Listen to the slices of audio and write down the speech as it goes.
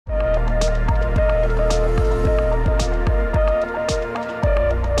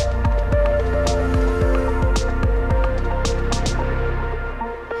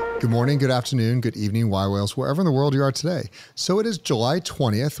morning, good afternoon, good evening, yWhales, wherever in the world you are today. So it is July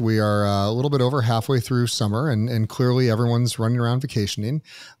 20th. We are a little bit over halfway through summer, and clearly everyone's running around vacationing.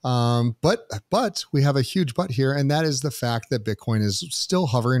 But we have a huge but here, and that is the fact that Bitcoin is still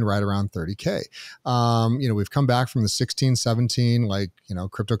hovering right around 30K. We've come back from the 16, 17,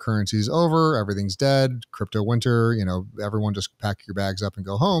 cryptocurrency's over, everything's dead, crypto winter, everyone just pack your bags up and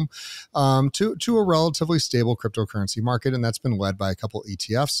go home, to a relatively stable cryptocurrency market, and that's been led by a couple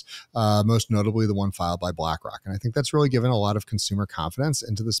ETFs, most notably the one filed by BlackRock. And I think that's really given a lot of consumer confidence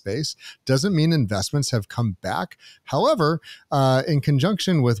into the space. Doesn't mean investments have come back. However, in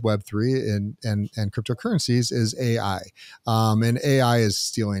conjunction with Web3 and cryptocurrencies is AI. And AI is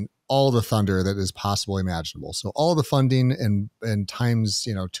stealing all the thunder that is possible imaginable. So all the funding and times,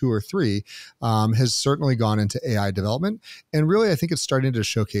 2 or 3 has certainly gone into AI development. And really, I think it's starting to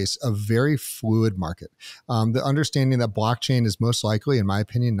showcase a very fluid market. The understanding that blockchain is most likely, in my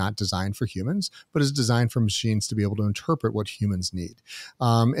opinion, not designed for humans, but is designed for machines to be able to interpret what humans need.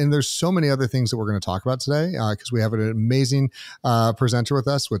 And there's so many other things that we're going to talk about today because we have an amazing presenter with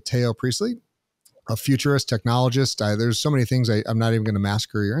us with Theo Priestley, a futurist, technologist. There's so many things I'm not even going to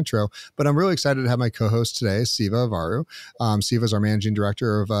massacre your intro, but I'm really excited to have my co-host today, Siva Avvaru. Siva is our managing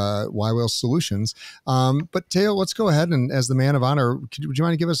director of yWhales Solutions. But Theo, let's go ahead and, as the man of honor, would you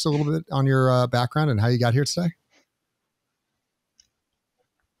mind to give us a little bit on your background and how you got here today?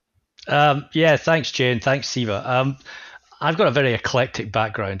 Yeah, thanks, Jane. Thanks, Siva. I've got a very eclectic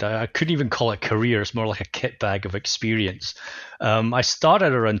background. I couldn't even call it career. It's more like a kit bag of experience. I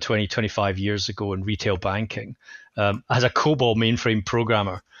started around 25 years ago in retail banking as a COBOL mainframe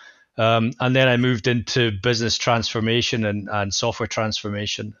programmer. And then I moved into business transformation and software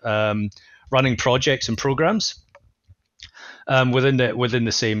transformation, running projects and programs within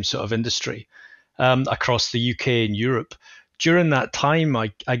the same sort of industry across the UK and Europe. During that time,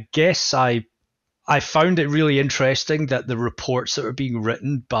 I guess I found it really interesting that the reports that were being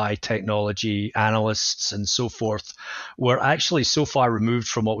written by technology analysts and so forth were actually so far removed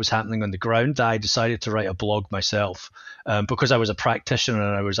from what was happening on the ground that I decided to write a blog myself because I was a practitioner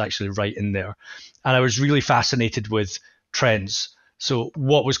and I was actually right in there. And I was really fascinated with trends. So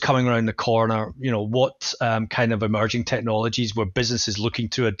what was coming around the corner, what kind of emerging technologies were businesses looking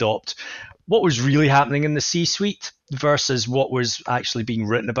to adopt, what was really happening in the C-suite versus what was actually being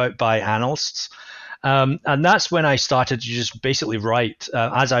written about by analysts. And that's when I started to just basically write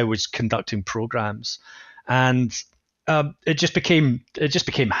as I was conducting programs, and it just became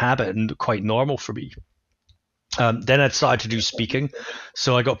habit and quite normal for me. Then I started to do speaking,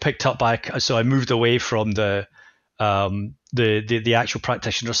 so I got picked up so I moved away from the actual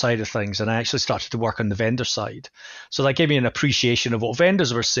practitioner side of things, and I actually started to work on the vendor side. So that gave me an appreciation of what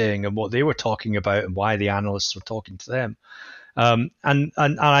vendors were saying and what they were talking about and why the analysts were talking to them. And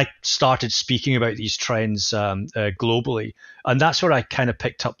I started speaking about these trends globally, and that's where I kind of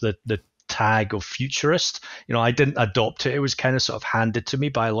picked up the tag of futurist. I didn't adopt it. It was kind of sort of handed to me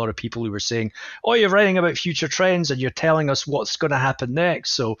by a lot of people who were saying, "Oh, you're writing about future trends and you're telling us what's going to happen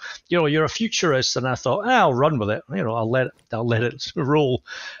next. So, you're a futurist." And I thought, I'll run with it. I'll let it roll.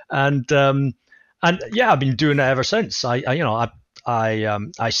 And yeah, I've been doing it ever since.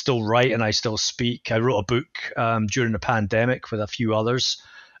 I still write and I still speak. I wrote a book during the pandemic with a few others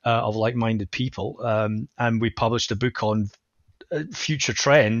of like-minded people, and we published a book on future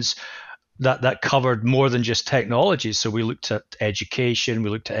trends that covered more than just technology. So we looked at education,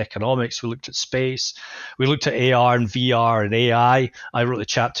 we looked at economics, we looked at space, we looked at AR and VR and AI. I wrote a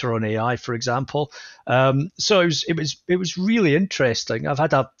chapter on AI, for example. So it was really interesting.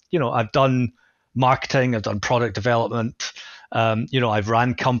 I've done marketing, I've done product development. I've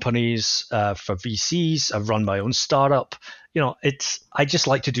ran companies for VCs. I've run my own startup. I just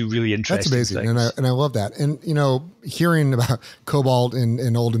like to do really interesting things. That's amazing. And I love that. And, hearing about Cobalt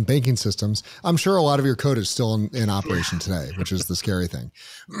in olden banking systems, I'm sure a lot of your code is still in operation today, which is the scary thing.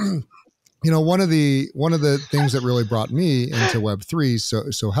 One of the things that really brought me into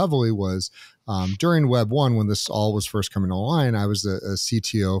Web3 so heavily was during Web 1, when this all was first coming online, I was a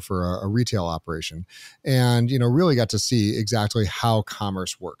CTO for a retail operation, and really got to see exactly how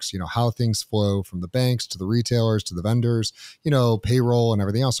commerce works. How things flow from the banks to the retailers to the vendors, payroll and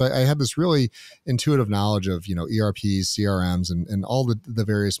everything else. So I had this really intuitive knowledge of ERPs, CRMs, and all the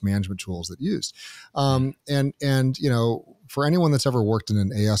various management tools that used. For anyone that's ever worked in an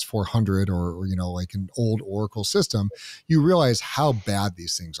AS400 or like an old Oracle system, you realize how bad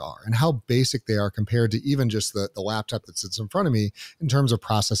these things are and how basic they are compared to even just the laptop that sits in front of me in terms of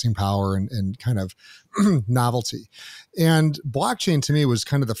processing power and kind of novelty. And blockchain to me was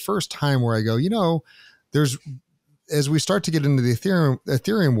kind of the first time where I go, as we start to get into the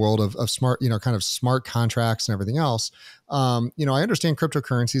Ethereum world of smart, kind of smart contracts and everything else, I understand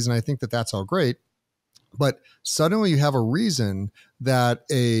cryptocurrencies and I think that that's all great. But suddenly you have a reason that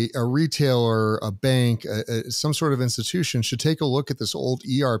a retailer, a bank, some sort of institution should take a look at this old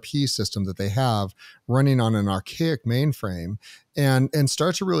ERP system that they have running on an archaic mainframe and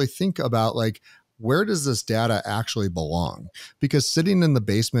start to really think about, like, where does this data actually belong? Because sitting in the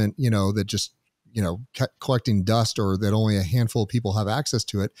basement, that just collecting dust, or that only a handful of people have access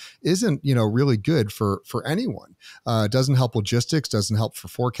to it, isn't, really good for anyone. It doesn't help logistics, doesn't help for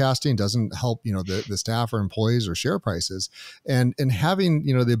forecasting, doesn't help, the staff or employees or share prices. And having,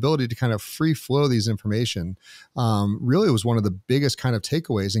 the ability to kind of free flow these information really was one of the biggest kind of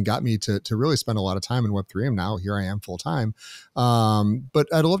takeaways and got me to really spend a lot of time in Web3. And now here I am full time. But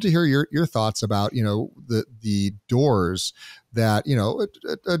I'd love to hear your thoughts about, the doors that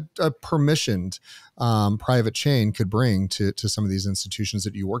a permissioned private chain could bring to some of these institutions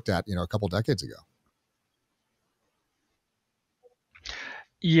that you worked at a couple decades ago.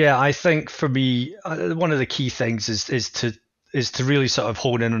 Yeah, I think for me, one of the key things is to really sort of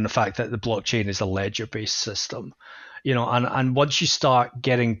hone in on the fact that the blockchain is a ledger-based system, and once you start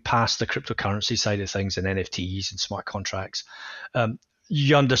getting past the cryptocurrency side of things and NFTs and smart contracts,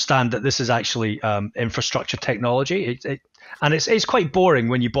 you understand that this is actually infrastructure technology. And it's quite boring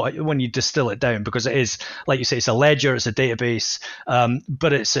when you distill it down, because it is, like you say, it's a ledger, it's a database,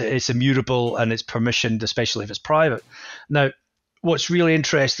 but it's immutable and it's permissioned, especially if it's private. Now, what's really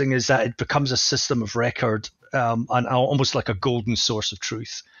interesting is that it becomes a system of record, and almost like a golden source of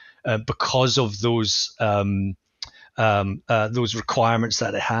truth, because of those requirements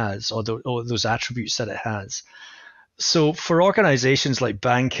that it has, or those attributes that it has. So for organizations like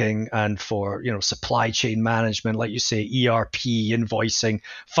banking and for supply chain management, like you say, ERP, invoicing,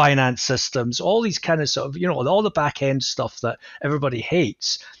 finance systems, all these kind of sort of all the back end stuff that everybody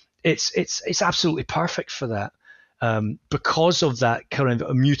hates, it's absolutely perfect for that, because of that kind of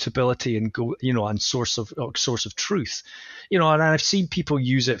immutability and and source of truth, and I've seen people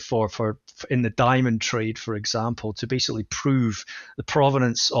use it for in the diamond trade, for example, to basically prove the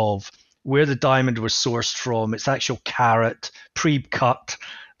provenance of where the diamond was sourced from, its actual carat, pre-cut,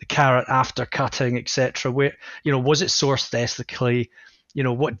 the carat after cutting, etc. Where, was it sourced ethically?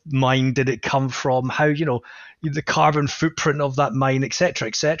 What mine did it come from? How, the carbon footprint of that mine, etc.,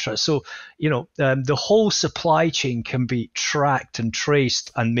 etc. So, the whole supply chain can be tracked and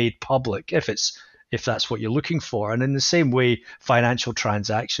traced and made public if that's what you're looking for. And in the same way, financial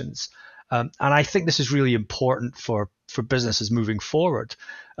transactions. And I think this is really important for businesses moving forward,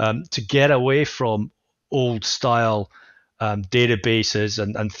 to get away from old style databases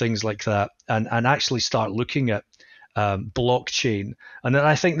and things like that, and actually start looking at blockchain. And then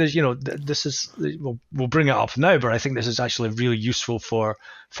I think there's, this is, we'll bring it up now, but I think this is actually really useful for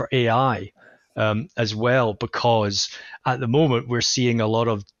AI as well, because at the moment we're seeing a lot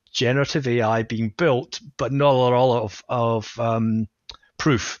of generative AI being built, but not a lot of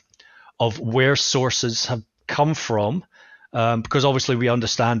proof of where sources have come from, because obviously we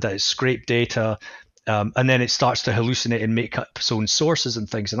understand that it's scraped data, and then it starts to hallucinate and make up its own sources and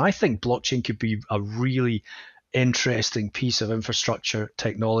things. And I think blockchain could be a really interesting piece of infrastructure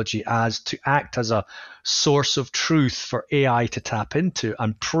technology to act as a source of truth for AI to tap into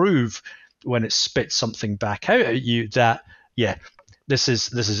and prove, when it spits something back out at you, that this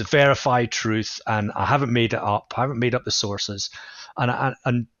is a verified truth, and I haven't made it up. I haven't made up the sources,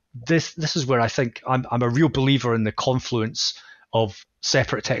 and this is where I think I'm a real believer in the confluence of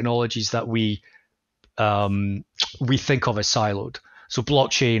separate technologies that we think of as siloed. So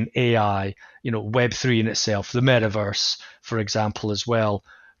blockchain, AI, Web3 in itself, the metaverse, for example, as well.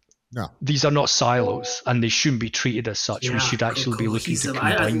 Yeah. These are not silos, and they shouldn't be treated as such. We should actually be looking to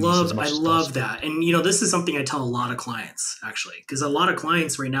combine these as much as possible. I love that. And, this is something I tell a lot of clients, actually, because a lot of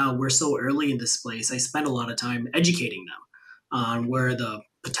clients right now, we're so early in this place. I spend a lot of time educating them on where the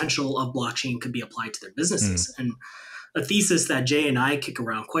potential of blockchain could be applied to their businesses. And a thesis that Jay and I kick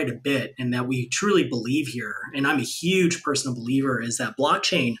around quite a bit, and that we truly believe here, and I'm a huge personal believer, is that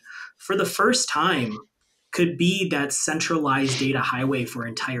blockchain, for the first time, could be that centralized data highway for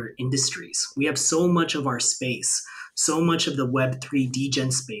entire industries. We have so much of our space, so much of the Web3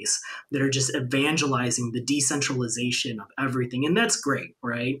 degen space that are just evangelizing the decentralization of everything. And that's great,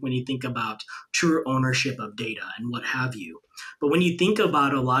 right? When you think about true ownership of data and what have you. But when you think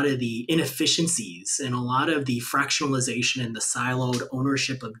about a lot of the inefficiencies and a lot of the fractionalization and the siloed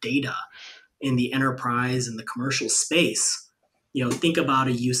ownership of data in the enterprise and the commercial space, think about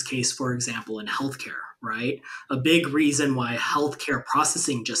a use case, for example, in healthcare, right? A big reason why healthcare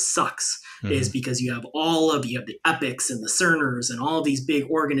processing just sucks is because you have the Epics and the Cerners and all these big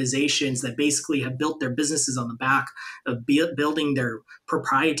organizations that basically have built their businesses on the back of building their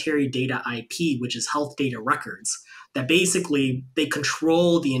proprietary data IP, which is health data records, that basically they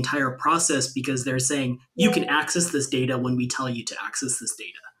control the entire process because they're saying you can access this data when we tell you to access this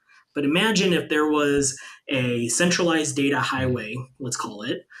data. But imagine if there was a centralized data highway, let's call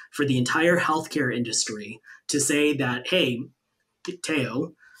it, for the entire healthcare industry to say that, hey,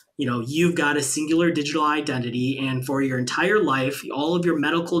 Theo, you've got a singular digital identity, and for your entire life, all of your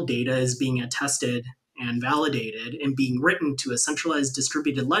medical data is being attested and validated and being written to a centralized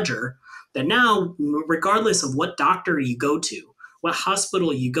distributed ledger that now, regardless of what doctor you go to, what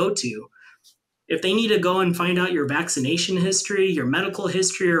hospital you go to, if they need to go and find out your vaccination history, your medical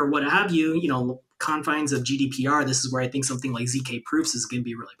history, or what have you, confines of GDPR, this is where I think something like ZK proofs is going to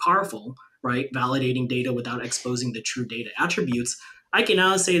be really powerful, right? Validating data without exposing the true data attributes. I can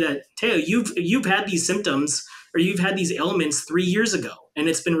now say that, Theo, you've had these symptoms or you've had these ailments 3 years ago, and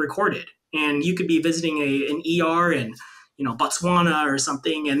it's been recorded. And you could be visiting an ER in Botswana or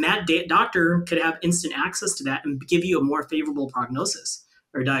something, and that doctor could have instant access to that and give you a more favorable prognosis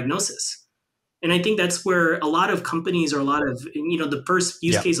or diagnosis. And I think that's where a lot of companies, or a lot of, the first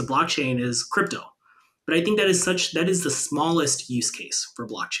use case of blockchain is crypto. But I think that is the smallest use case for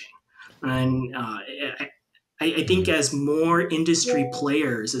blockchain. And I think as more industry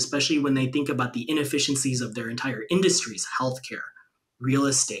players, especially when they think about the inefficiencies of their entire industries, healthcare, real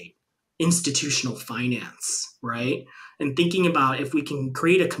estate, institutional finance, right? And thinking about if we can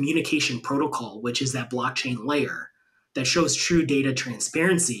create a communication protocol, which is that blockchain layer that shows true data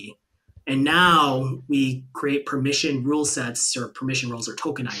transparency. And now we create permission rule sets, or permission rules, or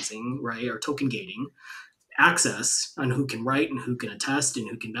tokenizing, right? Or token gating access on who can write and who can attest and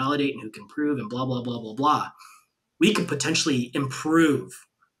who can validate and who can prove and blah, blah, blah, blah, blah. We could potentially improve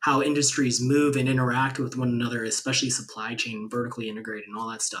how industries move and interact with one another, especially supply chain, vertically integrated and all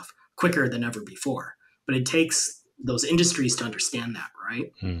that stuff, quicker than ever before. But it takes those industries to understand that,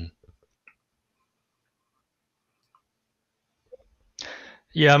 right?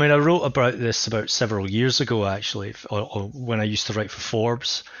 Yeah, I mean, I wrote about this about several years ago, actually, or when I used to write for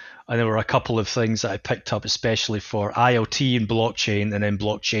Forbes. And there were a couple of things that I picked up, especially for IoT and blockchain, and then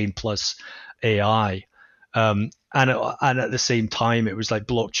blockchain plus AI. And at the same time, it was like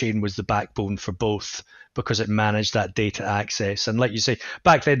blockchain was the backbone for both, because it managed that data access. And like you say,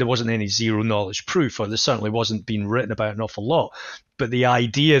 back then there wasn't any zero knowledge proof, or there certainly wasn't being written about an awful lot. But the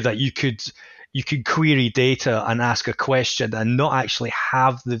idea that you could query data and ask a question and not actually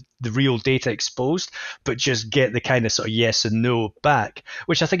have the real data exposed, but just get the kind of sort of yes and no back,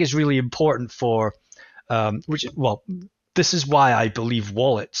 which I think is really important for, this is why I believe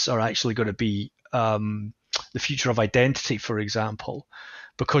wallets are actually going to be the future of identity, for example,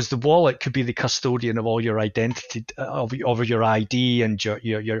 because the wallet could be the custodian of all your identity, of your ID and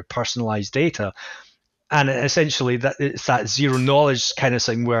your personalized data. And essentially, that it's that zero knowledge kind of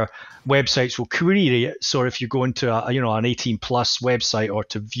thing where websites will query it. So if you go into an 18 plus website, or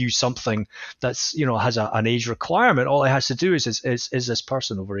to view something that's has an age requirement, all it has to do is this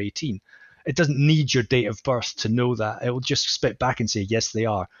person over 18. It doesn't need your date of birth to know that. It will just spit back and say, yes, they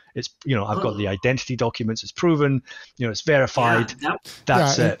are. It's, I've got the identity documents. It's proven, it's verified. Yeah,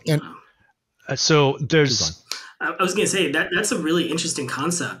 that's it. So there's, I was going to say that's a really interesting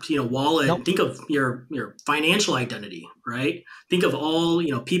concept. Wallet. Nope. Think of your financial identity, right? Think of all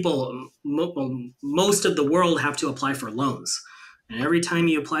people. Most of the world have to apply for loans, and every time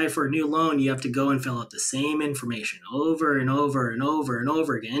you apply for a new loan, you have to go and fill out the same information over and over and over and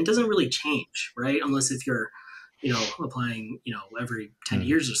over again. It doesn't really change, right? Unless if you're applying every 10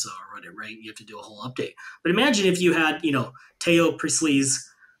 years or so or whatever, right? You have to do a whole update. But imagine if you had Theo Priestley's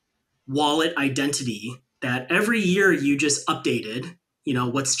wallet identity, that every year you just updated,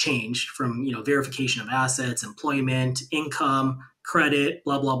 what's changed from, verification of assets, employment, income, credit,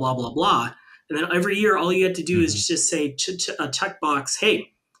 blah, blah, blah, blah, blah. And then every year, all you have to do is just say a checkbox,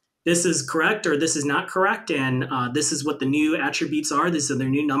 hey, this is correct or this is not correct. And this is what the new attributes are. These are their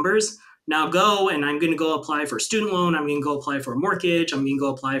new numbers. Now go, and I'm going to go apply for a student loan. I'm going to go apply for a mortgage. I'm going to go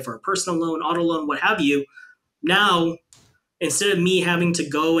apply for a personal loan, auto loan, what have you. Now, instead of me having to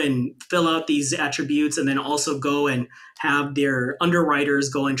go and fill out these attributes and then also go and have their underwriters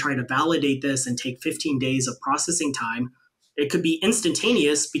go and try to validate this and take 15 days of processing time, it could be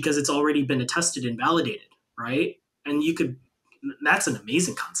instantaneous because it's already been attested and validated, right? And that's an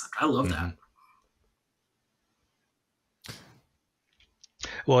amazing concept. I love that.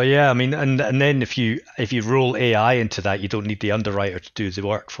 Well, yeah, I mean, and then if you roll AI into that, you don't need the underwriter to do the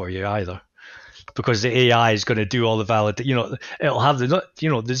work for you either. because the AI is going to do all the it'll have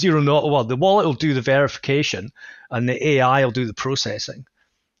the zero knowledge. Well, the wallet will do the verification, and the AI will do the processing,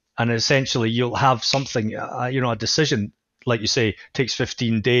 and essentially you'll have something, a decision, like you say, takes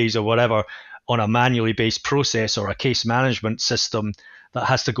 15 days or whatever on a manually based process or a case management system that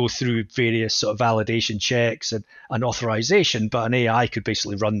has to go through various sort of validation checks and authorization, but an AI could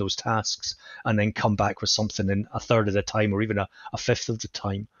basically run those tasks and then come back with something in a third of the time or even a fifth of the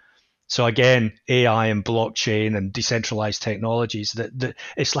time. So again, AI and blockchain and decentralized technologies, that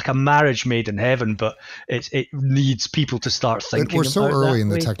it's like a marriage made in heaven, but it needs people to start thinking. We're so early in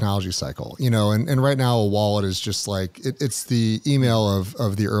the technology cycle, and right now a wallet is just like, it's the email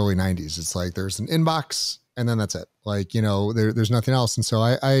of the early 90s. It's like there's an inbox and then that's it. Like, there's nothing else. And so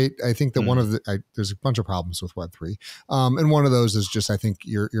I think that there's a bunch of problems with Web3. And one of those is just, I think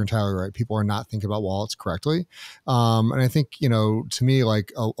you're entirely right. People are not thinking about wallets correctly. And I think, to me,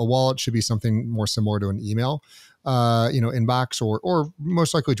 like a wallet should be something more similar to an email, inbox or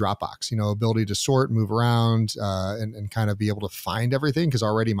most likely Dropbox, ability to sort, move around, and kind of be able to find everything, because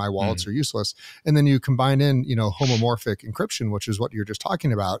already my wallets are useless. And then you combine in, homomorphic encryption, which is what you're just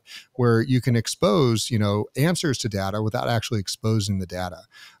talking about, where you can expose, answers to data without actually exposing the data.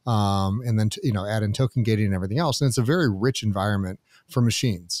 And then, add in token gating and everything else. And it's a very rich environment for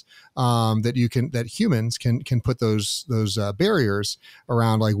machines, that humans can put those barriers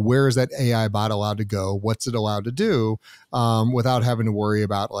around, like, where is that AI bot allowed to go? What's it allowed to do, without having to worry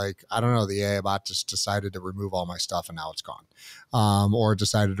about, like, I don't know, the AI bot just decided to remove all my stuff and now it's gone, or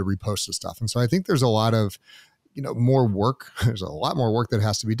decided to repost the stuff. And so I think there's a lot of, more work. There's a lot more work that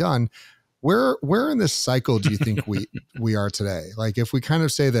has to be done. Where in this cycle do you think we are today? Like, if we kind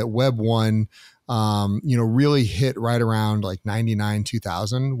of say that Web 1, really hit right around like 99,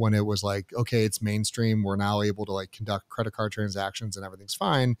 2000, when it was like, okay, it's mainstream. We're now able to like conduct credit card transactions and everything's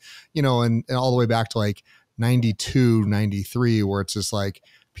fine, and all the way back to like 92, 93, where it's just like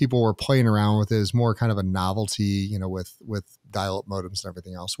people were playing around with it as more kind of a novelty, with dial-up modems and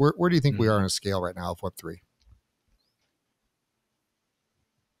everything else. Where do you think we are on a scale right now of Web 3?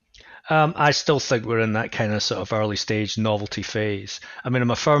 I still think we're in that kind of sort of early stage novelty phase. I mean,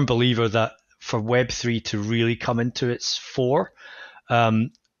 I'm a firm believer that for Web3 to really come into its fore,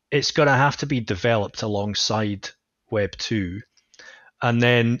 it's going to have to be developed alongside Web2. And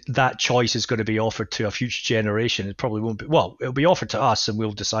then that choice is going to be offered to a future generation. It probably won't be, well, it'll be offered to us and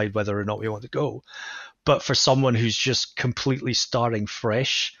we'll decide whether or not we want to go. But for someone who's just completely starting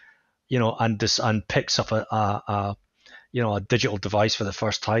fresh, and picks up a digital device for the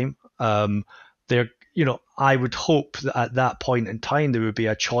first time, I would hope that at that point in time there would be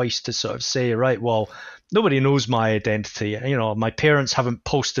a choice to sort of say, right, well, nobody knows my identity. My parents haven't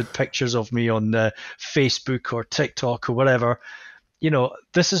posted pictures of me on Facebook or TikTok or whatever.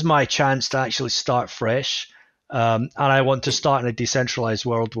 This is my chance to actually start fresh, and I want to start in a decentralized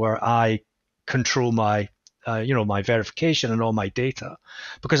world where I control my my verification and all my data.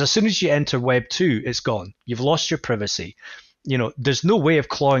 Because as soon as you enter Web 2, it's gone. You've lost your privacy. There's no way of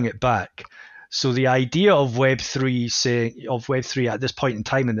clawing it back. So the idea of Web 3 at this point in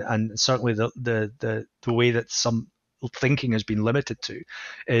time, and certainly the way that some thinking has been limited to,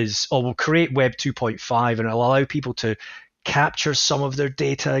 is, we'll create Web 2.5 and it'll allow people to capture some of their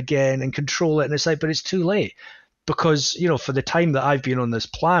data again and control it. And it's like, but it's too late. Because, for the time that I've been on this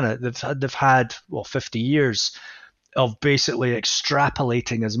planet, they've had 50 years of basically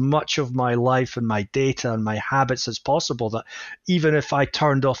extrapolating as much of my life and my data and my habits as possible, that even if I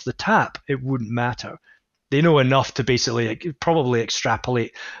turned off the tap, it wouldn't matter. They know enough to basically probably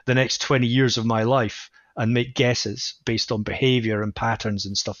extrapolate the next 20 years of my life and make guesses based on behavior and patterns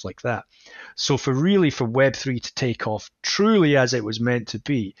and stuff like that. So for Web3 to take off truly as it was meant to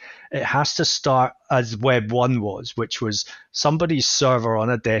be, it has to start as Web 1 was, which was somebody's server on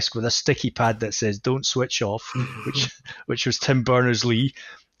a desk with a sticky pad that says "Don't switch off," which was Tim Berners-Lee.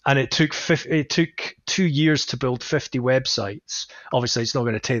 And it took 2 years to build 50 websites. Obviously, it's not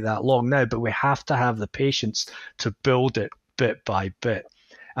going to take that long now, but we have to have the patience to build it bit by bit.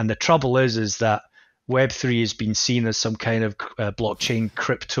 And the trouble is that Web3 has been seen as some kind of blockchain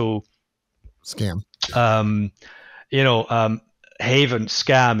crypto scam. Haven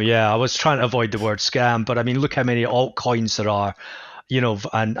scam. Yeah, I was trying to avoid the word scam, but I mean, look how many altcoins there are,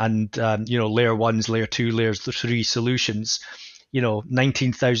 and layer 1s, layer 2, layer 3 solutions,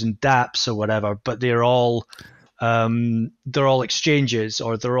 19,000 dApps or whatever, but they're all exchanges,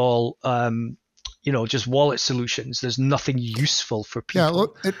 or they're all just wallet solutions. There's nothing useful for people. Yeah,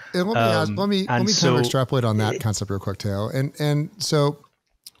 look, let me kind of extrapolate on that concept real quick, Theo. And so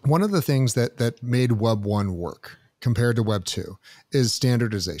one of the things that made Web 1 work compared to Web 2 is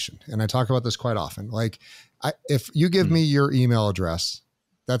standardization. And I talk about this quite often. Like, if you give me your email address,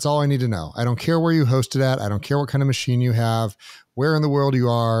 that's all I need to know. I don't care where you host it at. I don't care what kind of machine you have, where in the world you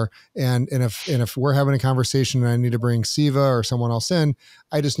are. And if we're having a conversation and I need to bring Siva or someone else in,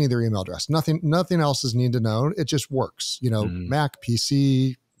 I just need their email address. Nothing else is needed to know. It just works. Mac,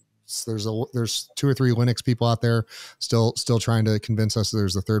 PC, there's 2 or 3 Linux people out there still trying to convince us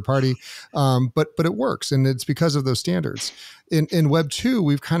there's a third party. But it works. And it's because of those standards. In Web 2,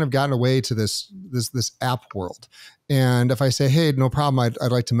 we've kind of gotten away to this app world. And if I say, hey, no problem, I'd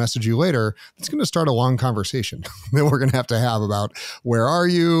like to message you later, it's going to start a long conversation that we're going to have about where are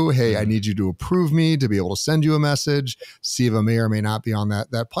you? Hey, I need you to approve me to be able to send you a message. Siva may or may not be on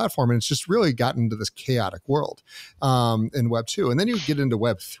that platform. And it's just really gotten into this chaotic world in Web 2. And then you get into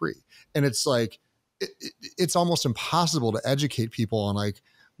Web 3. And it's like, it's almost impossible to educate people on like,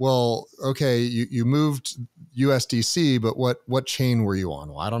 well, okay, you moved USDC, but what chain were you on?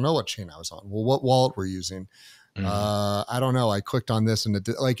 Well, I don't know what chain I was on. Well, what wallet were you using? I don't know. I clicked on this and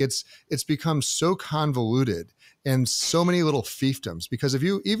it's become so convoluted and so many little fiefdoms, because if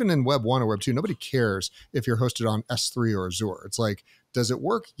you, even in Web 1 or Web 2, nobody cares if you're hosted on S3 or Azure. It's like, does it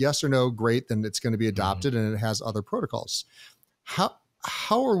work? Yes or no? Great. Then it's going to be adopted and it has other protocols. How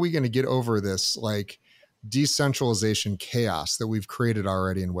are we going to get over this like decentralization chaos that we've created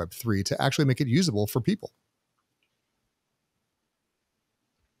already in Web 3 to actually make it usable for people?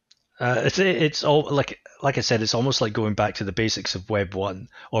 It's all like I said, it's almost like going back to the basics of Web 1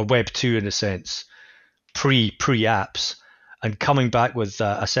 or Web 2 in a sense, pre apps, and coming back with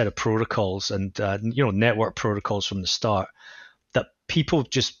a set of protocols and network protocols from the start that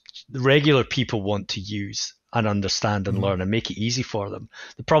regular people want to use and understand and learn and make it easy for them.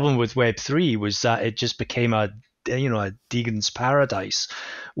 The problem with Web 3 was that it just became a Deegan's paradise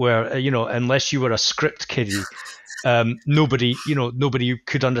where unless you were a script kiddie, nobody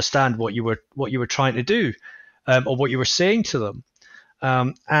could understand what you were trying to do or what you were saying to them,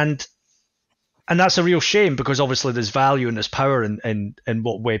 and that's a real shame, because obviously there's value and there's power in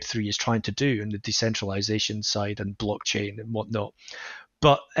what Web3 is trying to do and the decentralization side and blockchain and whatnot.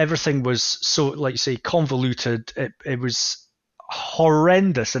 But everything was so, like you say, convoluted. It was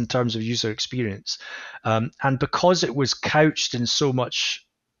horrendous in terms of user experience, and because it was couched in so much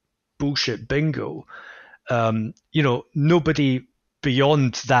bullshit bingo, nobody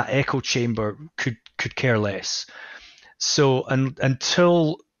beyond that echo chamber could care less. So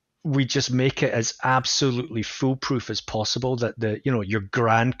until we just make it as absolutely foolproof as possible that your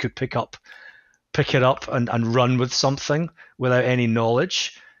gran could pick it up and run with something without any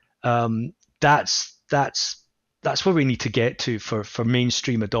knowledge, that's where we need to get to for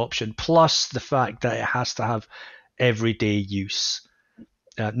mainstream adoption, plus the fact that it has to have everyday use.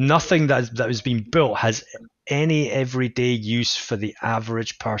 Nothing that has been built has any everyday use for the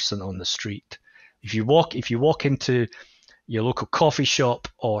average person on the street. If you walk into your local coffee shop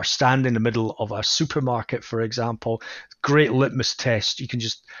or stand in the middle of a supermarket, for example, great litmus test. You can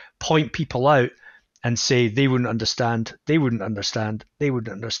just point people out and say they wouldn't understand, they wouldn't understand, they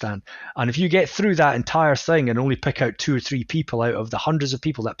wouldn't understand. And if you get through that entire thing and only pick out 2 or 3 people out of the hundreds of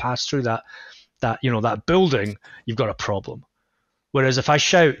people that pass through that building, you've got a problem. Whereas if I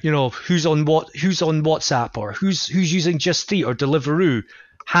shout, who's on WhatsApp or who's using Just Eat or Deliveroo,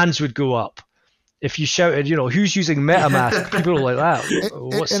 hands would go up. If you shouted, who's using MetaMask, people are like that.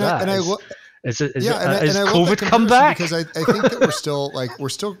 What's that? Has COVID come back? Because I think that we're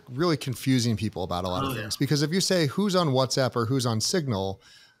still really confusing people about a lot of things. Because if you say who's on WhatsApp or who's on Signal,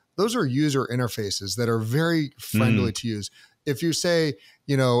 those are user interfaces that are very friendly to use. If you say,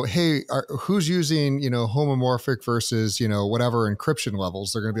 hey, who's using, homomorphic versus, whatever encryption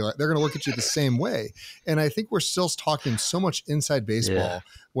levels, they're going to look at you the same way. And I think we're still talking so much inside baseball,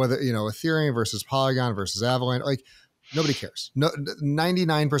 whether, Ethereum versus Polygon versus Avalanche, like nobody cares. No,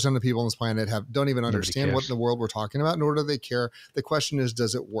 99% of the people on this planet don't even understand what in the world we're talking about, nor do they care. The question is,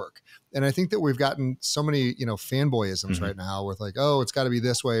 does it work? And I think that we've gotten so many, fanboyisms right now with like, oh, it's got to be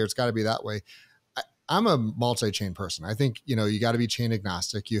this way or it's got to be that way. I'm a multi-chain person. I think, you got to be chain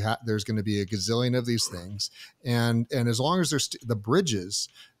agnostic. There's going to be a gazillion of these things. And as long as there's the bridges,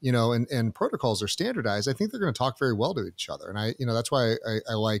 and protocols are standardized, I think they're going to talk very well to each other. And that's why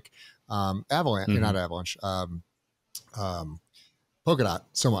I like Avalanche, not Avalanche, Polkadot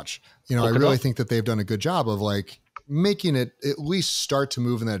so much. I really think that they've done a good job of like making it at least start to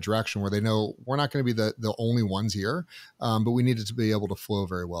move in that direction where they know we're not going to be the only ones here, but we need it to be able to flow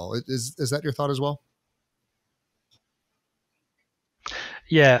very well. Is that your thought as well?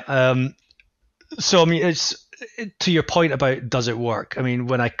 Yeah. So I mean, it's to your point about does it work? I mean,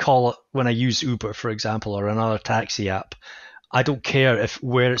 when I use Uber, for example, or another taxi app, I don't care if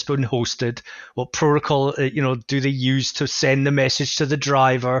where it's been hosted, what protocol do they use to send the message to the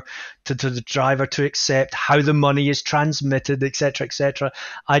driver, to the driver to accept, how the money is transmitted, etc., etc.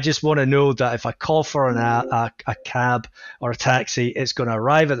 I just want to know that if I call for a cab or a taxi, it's going to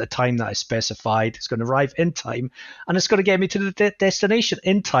arrive at the time that I specified. It's going to arrive in time, and it's going to get me to the destination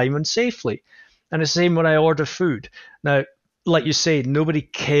in time and safely. And the same when I order food. Now, like you say, nobody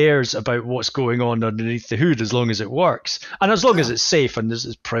cares about what's going on underneath the hood as long as it works and as long as it's safe and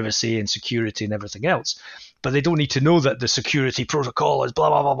there's privacy and security and everything else. But they don't need to know that the security protocol is blah,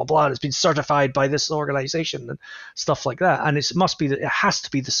 blah, blah, blah, blah. It's been certified by this organization and stuff like that. And it has to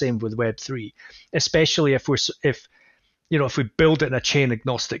be the same with Web3, especially if we build it in a chain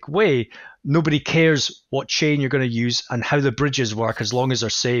agnostic way. Nobody cares what chain you're going to use and how the bridges work as long as they're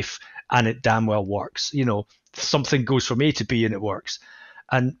safe and it damn well works. Something goes from A to B and it works.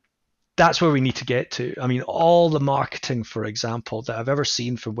 And that's where we need to get to. I mean, all the marketing, for example, that I've ever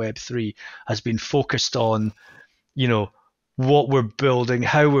seen for Web3 has been focused on, what we're building,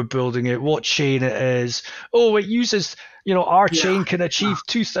 how we're building it, what chain it is. Oh, it uses, our chain can achieve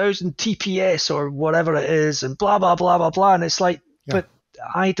 2000 TPS or whatever it is and blah, blah, blah, blah, blah. And it's like, but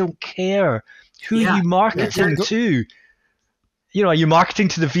I don't care. Who are you marketing to? Are you marketing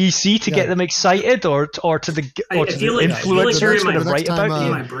to the VC to get them excited, or to the influencer who's going to write about you?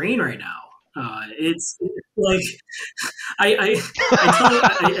 My brain right now. It's like I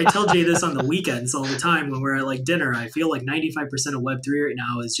tell Jay this on the weekends all the time when we're at dinner. I feel like 95% of Web3 right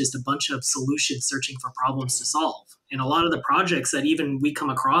now is just a bunch of solutions searching for problems to solve. And a lot of the projects that even we come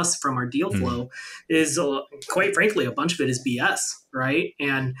across from our deal flow is, quite frankly, a bunch of it is BS, right?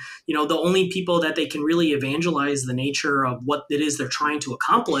 And, the only people that they can really evangelize the nature of what it is they're trying to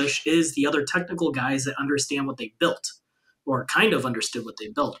accomplish is the other technical guys that understand what they built or kind of understood what they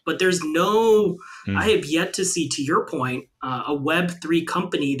built. But there's I have yet to see, to your point, a Web3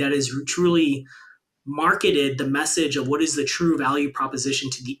 company that has truly marketed the message of what is the true value proposition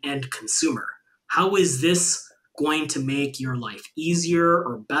to the end consumer. How is this going to make your life easier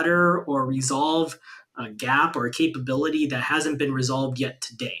or better or resolve a gap or a capability that hasn't been resolved yet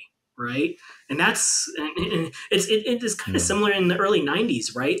today, right? And it is kind of similar in the early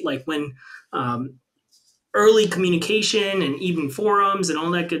 90s, right? Like when early communication and even forums and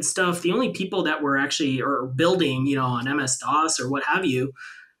all that good stuff, the only people that were actually building, on MS-DOS or what have you,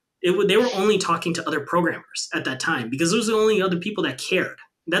 they were only talking to other programmers at that time because those are the only other people that cared.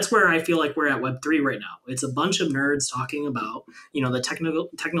 That's where I feel like we're at Web3 right now. It's a bunch of nerds talking about, the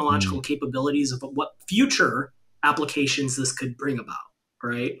technological capabilities of what future applications this could bring about,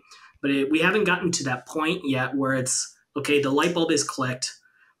 right? But we haven't gotten to that point yet where it's, okay, the light bulb is clicked.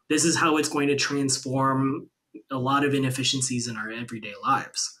 This is how it's going to transform a lot of inefficiencies in our everyday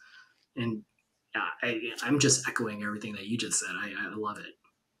lives. And I'm just echoing everything that you just said. I love it.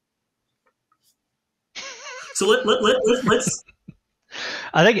 So let's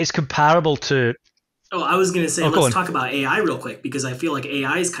I think it's comparable to. Oh, I was going to say, let's talk about AI real quick, because I feel like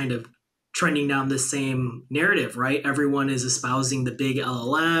AI is kind of trending down the same narrative, right? Everyone is espousing the big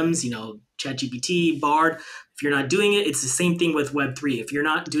LLMs, ChatGPT, Bard. If you're not doing it, it's the same thing with Web3. If you're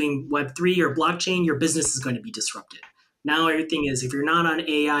not doing Web3 or blockchain, your business is going to be disrupted. Now everything is, if you're not on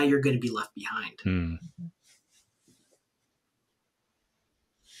AI, you're going to be left behind.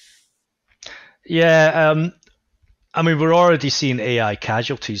 Yeah. We're already seeing AI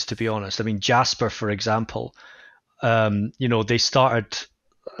casualties, to be honest. Jasper, for example, they started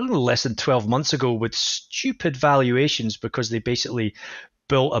less than 12 months ago with stupid valuations because they basically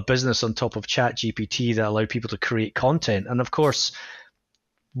built a business on top of ChatGPT that allowed people to create content. And of course,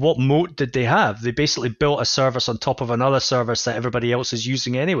 what moat did they have? They basically built a service on top of another service that everybody else is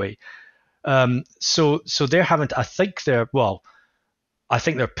using anyway. So they're having to, I think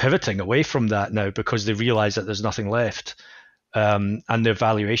they're pivoting away from that now because they realize that there's nothing left, and their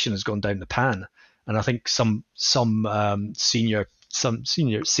valuation has gone down the pan. And I think some seniors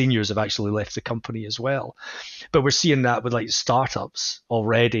have actually left the company as well. But we're seeing that with startups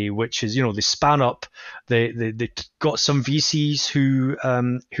already, which is they span up, they got some VCs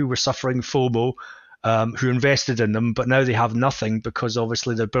who were suffering FOMO, who invested in them, but now they have nothing because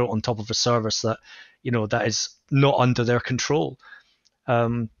obviously they're built on top of a service that that is not under their control.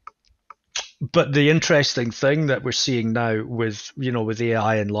 But the interesting thing that we're seeing now with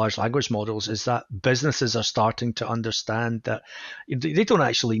AI and large language models is that businesses are starting to understand that they don't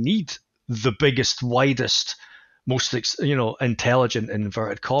actually need the biggest, widest, most intelligent, in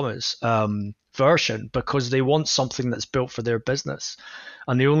inverted commas, version, because they want something that's built for their business.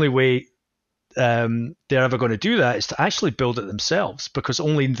 And the only way they're ever going to do that is to actually build it themselves, because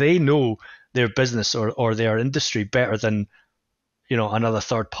only they know their business or their industry better than another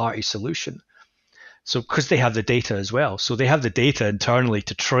third party solution. So because they have the data as well, so they have the data internally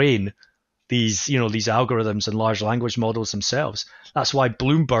to train these algorithms and large language models themselves. That's why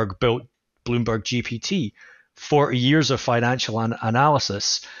Bloomberg built Bloomberg GPT. 40 years of financial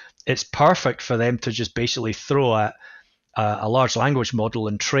analysis. It's perfect for them to just basically throw at a large language model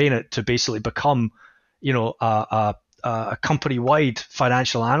and train it to basically become, a company-wide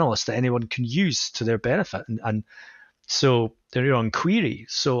financial analyst that anyone can use to their benefit. And so they're on query.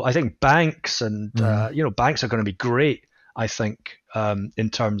 So I think banks and banks are going to be great. I think in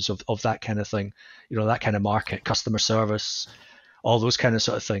terms of that kind of thing, that kind of market, customer service, all those kind of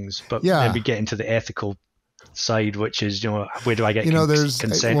sort of things. But then we get into the ethical side, which is where do I get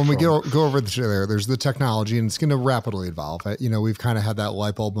consent when we from? go over there's the technology, and it's going to rapidly evolve. We've kind of had that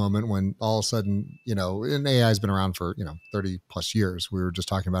light bulb moment when all of a sudden and AI has been around for 30 plus years. We were just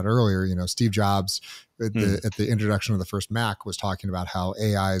talking about it earlier. Steve Jobs at the introduction of the first Mac was talking about how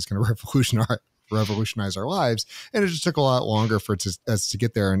AI is going to revolutionize our lives, and it just took a lot longer for us to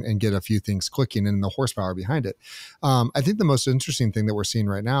get there and get a few things clicking and the horsepower behind it. I think the most interesting thing that we're seeing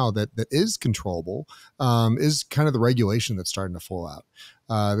right now that is controllable is kind of the regulation that's starting to flow out.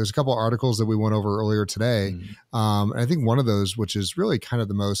 There's a couple of articles that we went over earlier today, and I think one of those, which is really kind of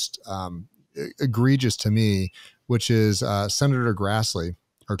the most egregious to me, which is Senator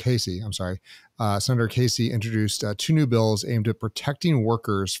Casey introduced 2 new bills aimed at protecting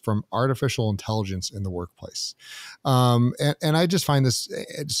workers from artificial intelligence in the workplace. And I just find this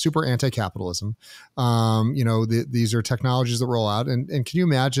super anti-capitalism. These are technologies that roll out. And can you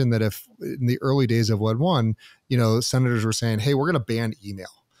imagine that if in the early days of Web 1, senators were saying, hey, we're going to ban email.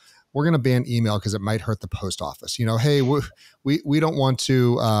 We're going to ban email because it might hurt the post office. Hey, we don't want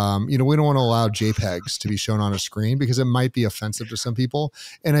to, we don't want to allow JPEGs to be shown on a screen because it might be offensive to some people.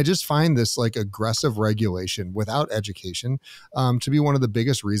 And I just find this like aggressive regulation without education to be one of the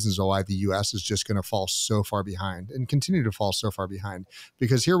biggest reasons why the U.S. is just going to fall so far behind and continue to fall so far behind.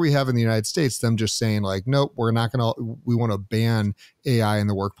 Because here we have in the United States them just saying like, nope, we want to ban AI in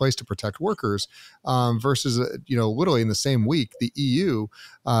the workplace to protect workers versus, literally in the same week, the EU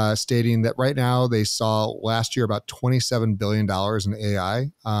stating that right now they saw last year about $27 billion in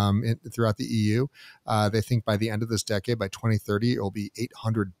AI throughout the EU. They think by the end of this decade, by 2030, it will be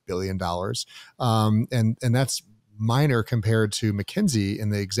 $800 billion. And that's minor compared to McKinsey in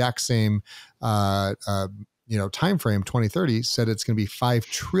the exact same time frame, 2030, said it's going to be $5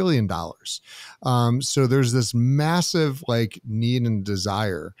 trillion. So there's this massive need and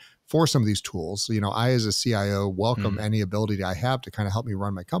desire for some of these tools. I, as a CIO, welcome any ability I have to kind of help me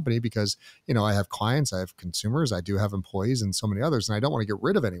run my company because, I have clients, I have consumers, I do have employees and so many others, and I don't want to get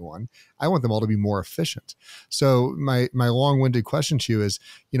rid of anyone. I want them all to be more efficient. So my long-winded question to you is,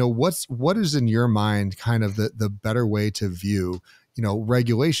 what is in your mind kind of the better way to view,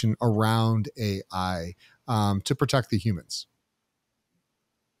 regulation around AI to protect the humans?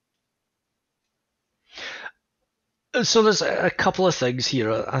 So there's a couple of things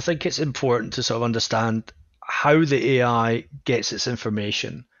here. I think it's important to sort of understand how the AI gets its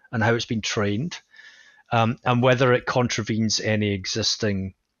information and how it's been trained, and whether it contravenes any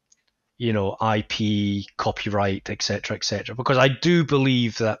existing, IP, copyright, etc., etc. Because I do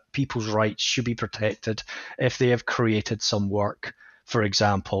believe that people's rights should be protected if they have created some work. For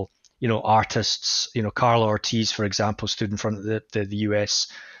example, artists, Carla Ortiz, for example, stood in front of the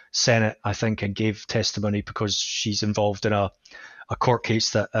US Senate, I think, and gave testimony because she's involved in a court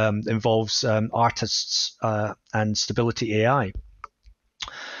case that involves artists and Stability AI.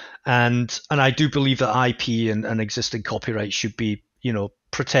 And I do believe that IP and existing copyright should be,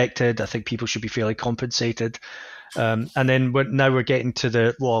 protected. I think people should be fairly compensated. And then now we're getting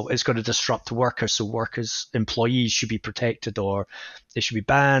to it's going to disrupt workers, so workers, employees should be protected or they should be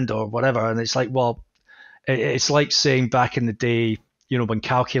banned or whatever. And it's like, it's like saying back in the day, when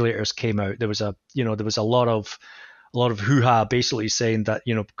calculators came out, there was a lot of hoo-ha basically saying that,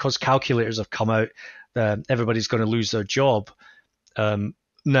 because calculators have come out, everybody's going to lose their job.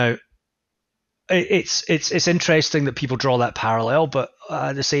 Now, it's interesting that people draw that parallel, but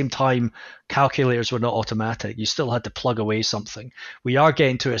at the same time, calculators were not automatic. You still had to plug away something. We are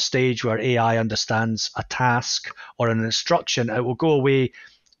getting to a stage where AI understands a task or an instruction. It will go away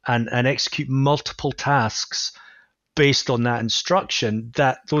and execute multiple tasks based on that instruction,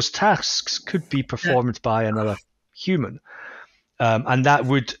 that those tasks could be performed by another human. And that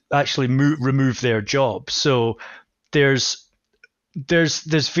would actually remove their job. So there's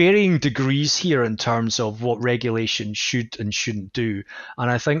there's varying degrees here in terms of what regulation should and shouldn't do.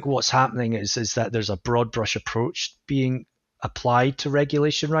 And I think what's happening is that there's a broad brush approach being applied to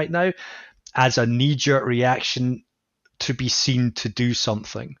regulation right now as a knee-jerk reaction to be seen to do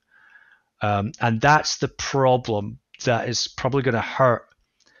something. And that's the problem that is probably going to hurt,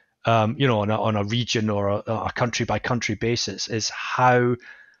 on a region or a country by country basis, is how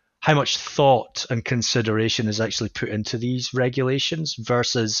much thought and consideration is actually put into these regulations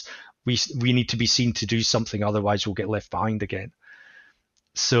versus we need to be seen to do something, otherwise we'll get left behind again.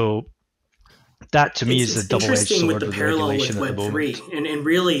 So that to me is the double-edged sword of the regulation at the moment. And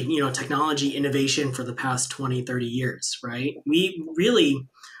really, technology innovation for the past 20, 30 years, right?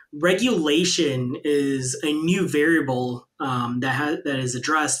 Regulation is a new variable that is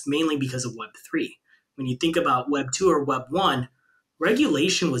addressed mainly because of Web3. When you think about Web2 or Web1,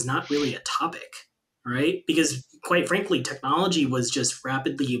 regulation was not really a topic, right? Because quite frankly, technology was just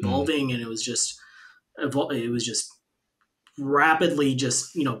rapidly evolving, and it was just rapidly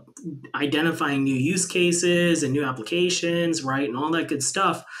identifying new use cases and new applications, right? And all that good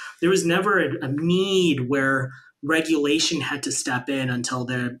stuff. There was never a need where regulation had to step in until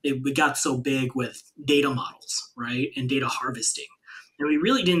it got so big with data models, right? And data harvesting. And we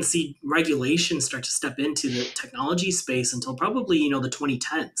really didn't see regulation start to step into the technology space until probably, the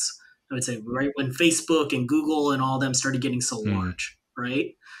 2010s, I would say, right? When Facebook and Google and all of them started getting so large,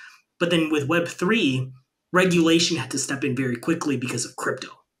 right? But then with Web3, regulation had to step in very quickly because of crypto,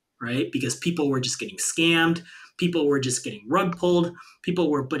 right? Because people were just getting scammed. People were just getting rug pulled.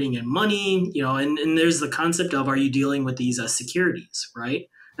 People were putting in money, and there's the concept of, are you dealing with these securities, right?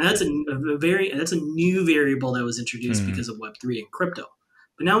 And that's a new variable that was introduced because of Web3 and crypto.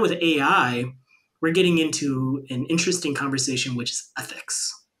 But now with AI, we're getting into an interesting conversation, which is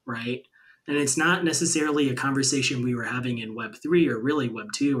ethics, right? And it's not necessarily a conversation we were having in Web3 or really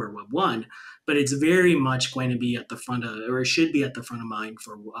Web2 or Web1, but it's very much going to be at the front of, or it should be at the front of mind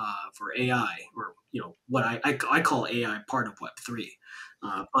for AI, or what I call AI part of Web3.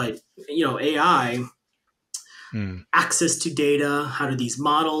 But AI. Access to data. How do these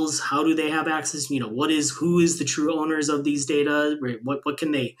models? How do they have access? Who is the true owners of these data? Right? What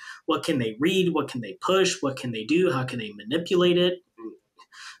can they read? What can they push? What can they do? How can they manipulate it?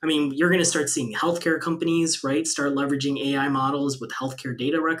 I mean, you're going to start seeing healthcare companies, right, start leveraging AI models with healthcare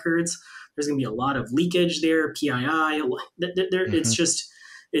data records. There's going to be a lot of leakage there. PII. It's just.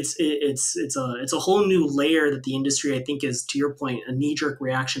 It's a whole new layer that the industry, I think, is, to your point, a knee-jerk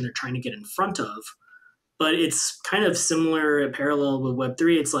reaction they're trying to get in front of. But it's kind of similar, parallel with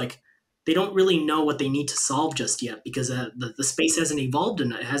Web3. It's like they don't really know what they need to solve just yet because the space hasn't evolved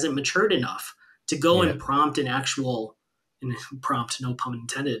enough, it hasn't matured enough to go and prompt an actual, and prompt, no pun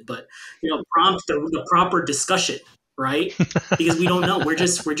intended, but prompt the proper discussion, right? Because we don't know. We're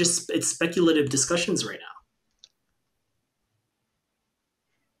just it's speculative discussions right now.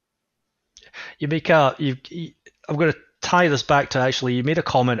 I'm going to tie this back to, actually, you made a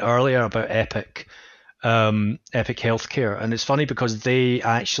comment earlier about Epic Healthcare, and it's funny because they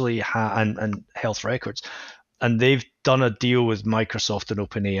actually and Health Records, and they've done a deal with Microsoft and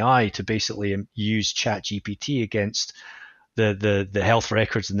OpenAI to basically use ChatGPT against the health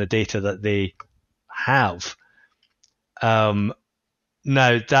records and the data that they have.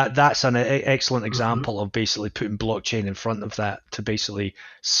 Now that's an excellent example of basically putting blockchain in front of that to basically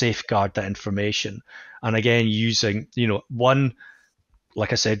safeguard that information, and again using one,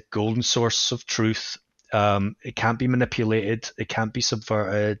 like I said, golden source of truth. It can't be manipulated. It can't be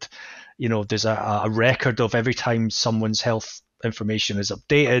subverted. There's a record of every time someone's health information is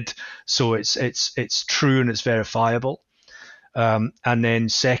updated, so it's true and it's verifiable. And then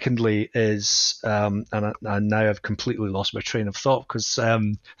secondly is, and now I've completely lost my train of thought because,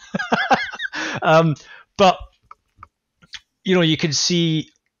 but you can see.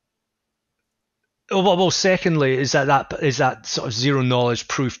 Well, secondly, is that sort of zero knowledge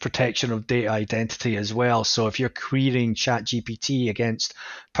proof protection of data identity as well. So if you're querying ChatGPT against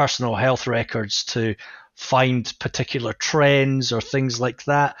personal health records to find particular trends or things like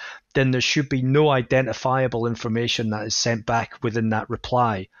that, then there should be no identifiable information that is sent back within that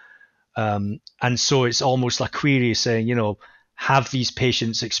reply. And so it's almost a query saying, have these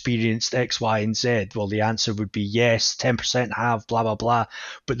patients experienced X, Y, and Z? Well, the answer would be yes, 10% have, blah, blah, blah.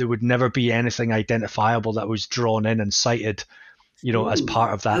 But there would never be anything identifiable that was drawn in and cited, as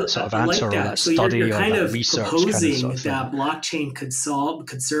part of that sort of answer, like that. Or that so study, you're kind or of that research. Proposing kind of that blockchain could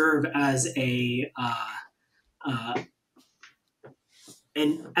serve as an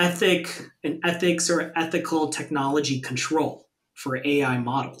ethics or ethical technology control for AI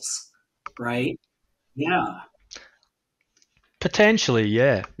models, right? Yeah. Potentially,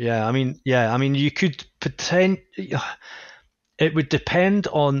 yeah. I mean, you could it would depend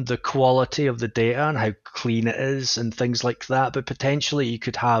on the quality of the data and how clean it is and things like that. But potentially, you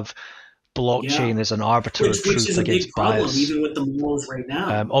could have Yeah, blockchain as an arbiter of which is truth a big against problem bias. even with the models right now.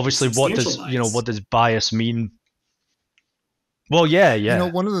 There's Obviously, substantial what bias. does bias mean? Well, yeah, You know,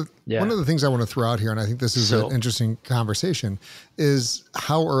 yeah, one yeah. of the things I want to throw out here, and I think this is an So interesting conversation, is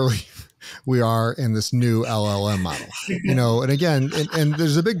how early we are in this new LLM model. You know, and again, and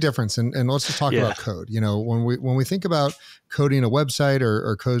there's a big difference. And let's just talk yeah, about code. You know, when we think about coding a website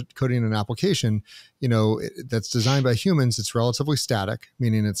or coding an application, you know, that's designed by humans, it's relatively static,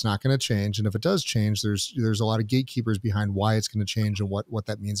 meaning it's not going to change. And if it does change, there's a lot of gatekeepers behind why it's going to change and what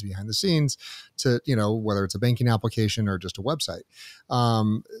that means behind the scenes to, you know, whether it's a banking application or just a website.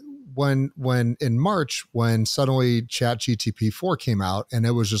 Um, when in March, when suddenly ChatGPT 4 came out, and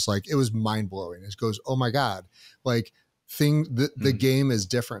it was just like, it was mind blowing. It goes, oh my God, like the game is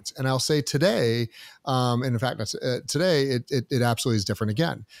different. And I'll say today, and in fact, today it absolutely is different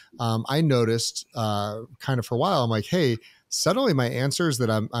again. I noticed kind of for a while, I'm like, hey, suddenly my answers that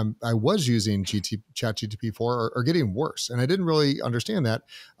I was using ChatGPT 4 are getting worse, and I didn't really understand that.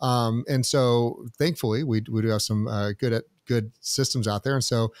 And so thankfully we do have some good systems out there. And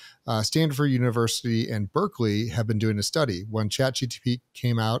so Stanford University and Berkeley have been doing a study. When ChatGPT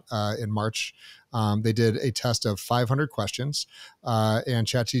came out in March, they did a test of 500 questions, and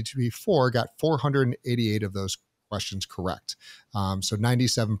ChatGPT 4 got 488 of those questions correct. So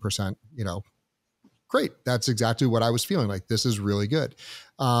 97%, you know, great. That's exactly what I was feeling like. This is really good.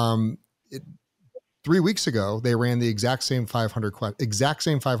 Um, 3 weeks ago, they ran the exact same 500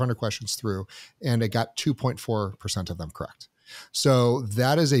 questions through, and it got 2.4% of them correct. So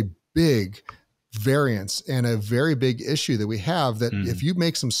that is a big variance and a very big issue that we have, that if you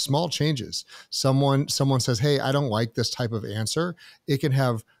make some small changes, someone says, hey, I don't like this type of answer, it can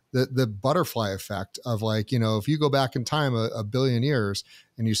have the butterfly effect of, like, you know, if you go back in time a billion years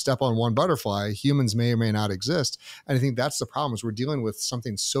and you step on one butterfly, humans may or may not exist. And I think that's the problem, is we're dealing with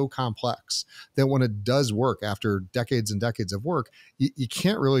something so complex that when it does work after decades and decades of work, you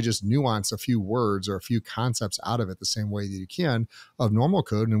can't really just nuance a few words or a few concepts out of it the same way that you can of normal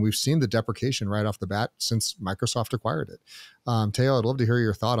code. And we've seen the deprecation right off the bat since Microsoft acquired it. Theo, I'd love to hear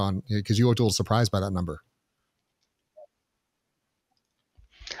your thought on, because you looked a little surprised by that number.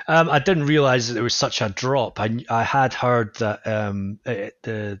 I didn't realize that there was such a drop. I had heard that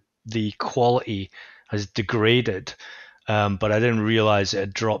the quality has degraded, but I didn't realize it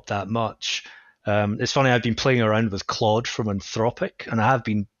had dropped that much. It's funny, I've been playing around with Claude from Anthropic, and I have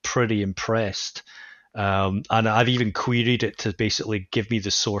been pretty impressed. And I've even queried it to basically give me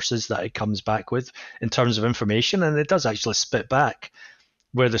the sources that it comes back with in terms of information, and it does actually spit back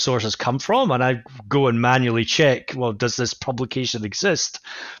where the sources come from, and I go and manually check, well, does this publication exist?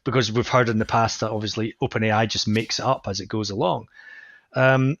 Because we've heard in the past that obviously OpenAI just makes it up as it goes along.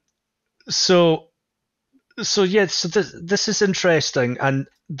 Um, so this is interesting, and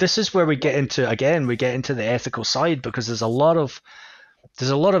this is where we get into the ethical side, because there's a lot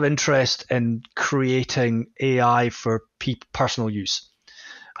of interest in creating AI for personal use.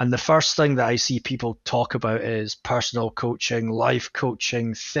 And the first thing that I see people talk about is personal coaching, life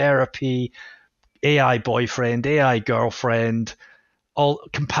coaching, therapy, AI boyfriend, AI girlfriend, all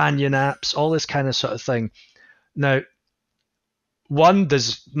companion apps, all this kind of sort of thing. Now, one,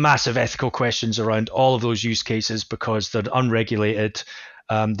 there's massive ethical questions around all of those use cases because they're unregulated.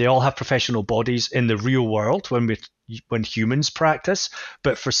 They all have professional bodies in the real world when humans practice,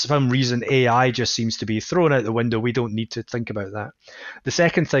 but for some reason AI just seems to be thrown out the window. We don't need to think about that. The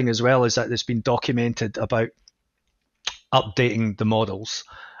second thing as well is that there's been documented about updating the models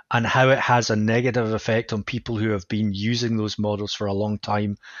and how it has a negative effect on people who have been using those models for a long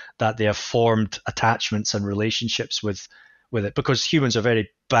time, that they have formed attachments and relationships with it, because humans are very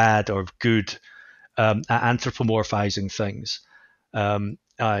bad or good at anthropomorphizing things.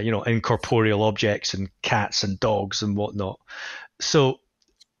 Incorporeal objects and cats and dogs and whatnot. So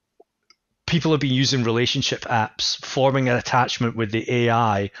people have been using relationship apps, forming an attachment with the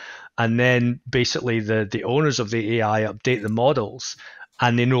AI, and then basically the owners of the AI update the models,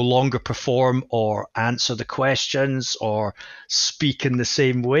 and they no longer perform or answer the questions or speak in the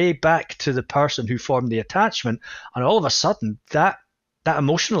same way back to the person who formed the attachment. And all of a sudden, that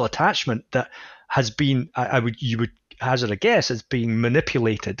emotional attachment that has been, you would hazard a guess, is being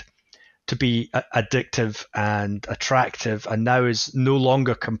manipulated to be addictive and attractive, and now is no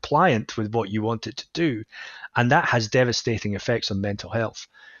longer compliant with what you want it to do. And that has devastating effects on mental health.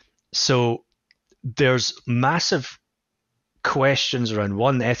 So there's massive questions around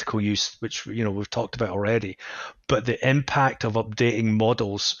one ethical use, which we've talked about already, but the impact of updating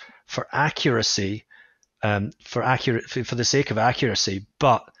models for accuracy, for the sake of accuracy,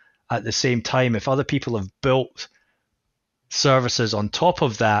 but at the same time, if other people have built services on top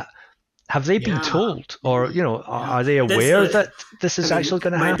of that, have they been told, or are they aware that this is actually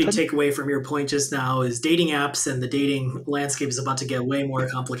going to happen? My big takeaway from your point just now is dating apps and the dating landscape is about to get way more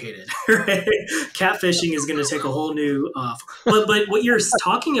complicated. Right? Catfishing is going to take a whole new. But what you're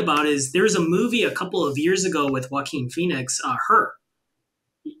talking about is there's a movie a couple of years ago with Joaquin Phoenix, Her.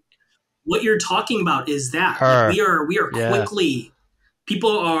 What you're talking about is that like we are quickly.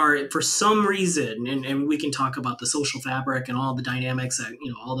 People are, for some reason, and we can talk about the social fabric and all the dynamics that,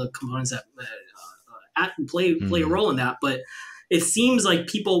 all the components that play a role in that. But it seems like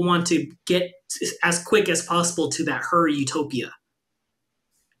people want to get as quick as possible to that her utopia.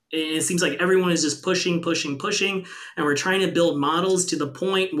 And it seems like everyone is just pushing. And we're trying to build models to the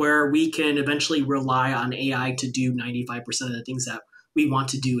point where we can eventually rely on AI to do 95% of the things that we want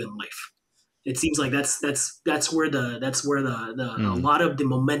to do in life. It seems like that's where a lot of the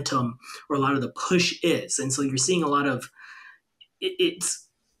momentum or a lot of the push is, and so you're seeing a lot of it's.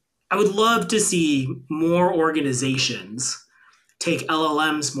 I would love to see more organizations take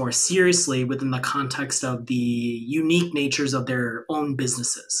LLMs more seriously within the context of the unique natures of their own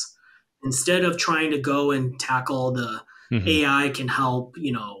businesses, instead of trying to go and tackle the AI can help,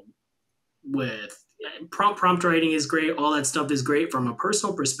 with. Prompt writing is great. All that stuff is great from a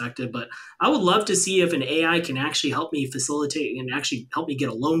personal perspective, but I would love to see if an AI can actually help me facilitate and actually help me get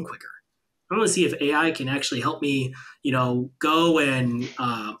a loan quicker. I want to see if AI can actually help me, go and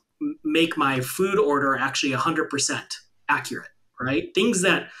make my food order actually 100% accurate, right?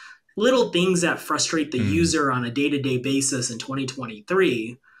 Little things that frustrate the user on a day-to-day basis in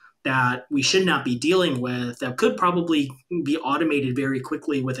 2023 that we should not be dealing with, that could probably be automated very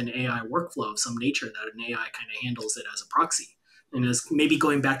quickly with an AI workflow of some nature, that an AI kind of handles it as a proxy. And as maybe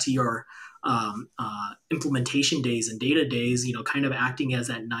going back to your implementation days and data days, kind of acting as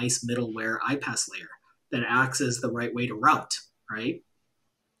that nice middleware iPaaS layer that acts as the right way to route, right?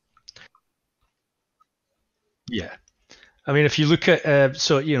 Yeah. I mean, if you look at,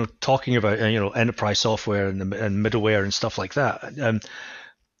 talking about, enterprise software and middleware and stuff like that,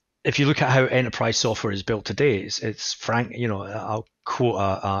 if you look at how enterprise software is built today, it's Frank. I'll quote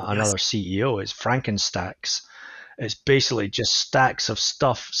another CEO. It's Frankenstacks. It's basically just stacks of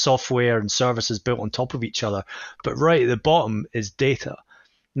stuff, software and services built on top of each other. But right at the bottom is data.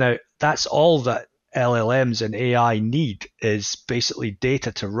 Now that's all that LLMs and AI need, is basically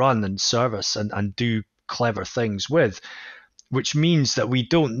data to run and service and do clever things with. Which means that we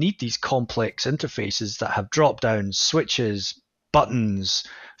don't need these complex interfaces that have drop-downs, switches, buttons,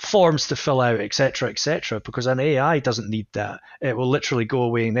 forms to fill out, etc., because an AI doesn't need that. It will literally go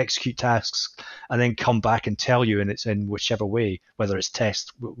away and execute tasks and then come back and tell you, and it's in whichever way, whether it's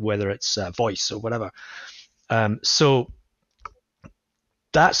text, whether it's voice or whatever. So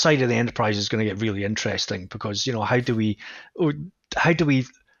that side of the enterprise is going to get really interesting, because how do we look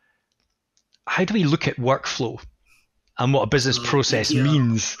at workflow and what a business process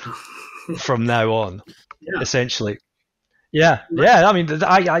means from now on, essentially. Yeah. I mean,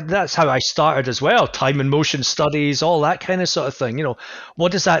 that's how I started as well. Time and motion studies, all that kind of sort of thing.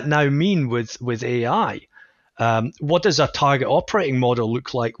 What does that now mean with AI? What does a target operating model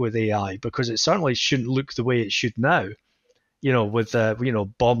look like with AI? Because it certainly shouldn't look the way it should now. With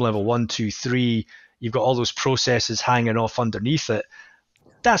bomb level 1, 2, 3, you've got all those processes hanging off underneath it.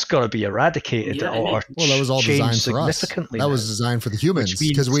 That's got to be eradicated, or that was all designed for us. That was designed for the humans,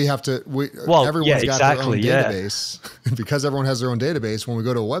 because we have to. Everyone's got their own database. Because everyone has their own database. When we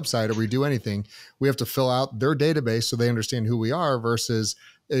go to a website or we do anything, we have to fill out their database so they understand who we are. Versus,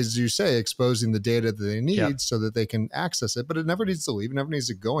 as you say, exposing the data that they need so that they can access it. But it never needs to leave. It never needs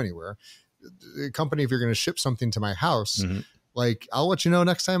to go anywhere. A company, if you're going to ship something to my house. Like, I'll let you know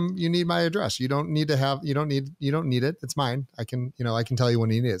next time you need my address. You don't need it. It's mine. I can tell you when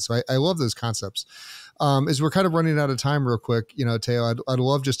you need it. So I love those concepts. As we're kind of running out of time real quick, Theo, I'd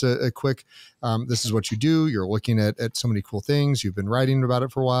love just a quick, this is what you do. You're looking at so many cool things. You've been writing about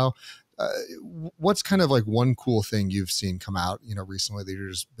it for a while. What's kind of like one cool thing you've seen come out, recently that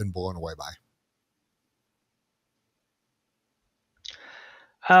you've just been blown away by?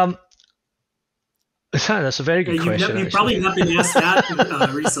 That's a very good question. You've probably not been asked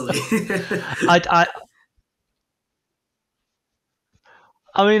that recently.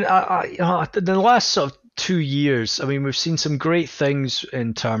 I mean, the last sort of 2 years, I mean, we've seen some great things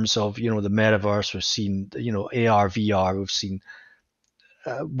in terms of, the metaverse. We've seen, AR, VR. We've seen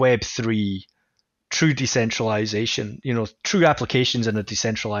Web3, true decentralization, true applications in a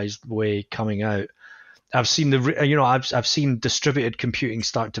decentralized way coming out. I've seen I've seen distributed computing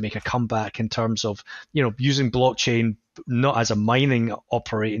start to make a comeback in terms of, using blockchain not as a mining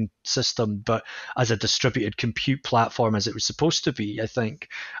operating system, but as a distributed compute platform as it was supposed to be, I think.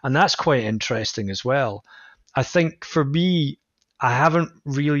 And that's quite interesting as well. I think for me, I haven't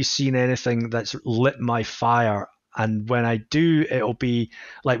really seen anything that's lit my fire. And when I do, it'll be,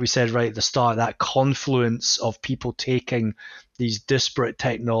 like we said right at the start, that confluence of people taking these disparate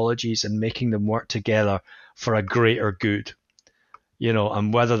technologies and making them work together for a greater good.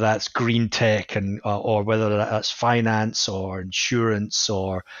 And whether that's green tech or whether that's finance or insurance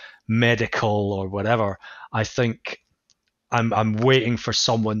or medical or whatever, I think I'm waiting for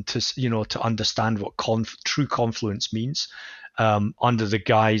someone to to understand what true confluence means, under the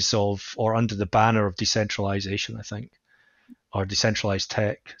guise of, or under the banner of, decentralization, I think, or decentralized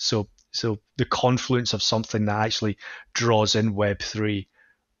tech. So the confluence of something that actually draws in Web3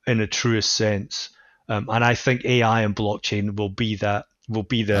 in the truest sense. And I think AI and blockchain will be that.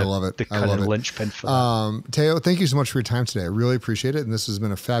 I love it. The kind of linchpin for that. Theo, thank you so much for your time today. I really appreciate it. And this has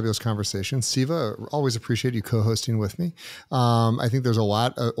been a fabulous conversation. Siva, always appreciate you co-hosting with me. I think there's a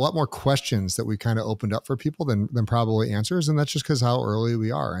lot more questions that we kind of opened up for people than probably answers. And that's just because how early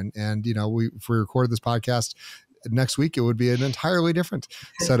we are. And if we recorded this podcast next week, it would be an entirely different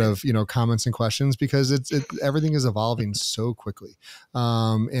set of comments and questions, because everything is evolving so quickly.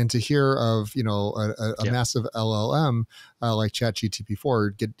 And to hear of a massive LLM like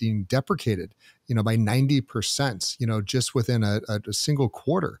ChatGPT-4 getting deprecated by 90%, just within a single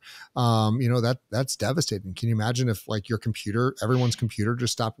quarter, that's devastating. Can you imagine if like everyone's computer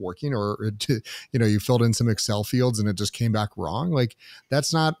just stopped working, or you filled in some Excel fields and it just came back wrong? Like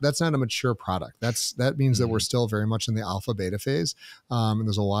that's not a mature product. That means that we're still very much in the alpha beta phase. And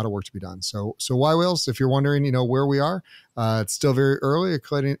there's a lot of work to be done. So yWhales, if you're wondering, where we are, it's still very early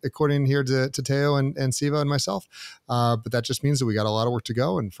according here to Theo and Siva and myself. But that just means that we got a lot of work to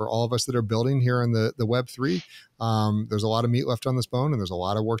go. And for all of us that are building here in the Web3, there's a lot of meat left on this bone, and there's a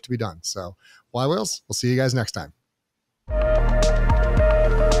lot of work to be done. So yWhales, we'll see you guys next time.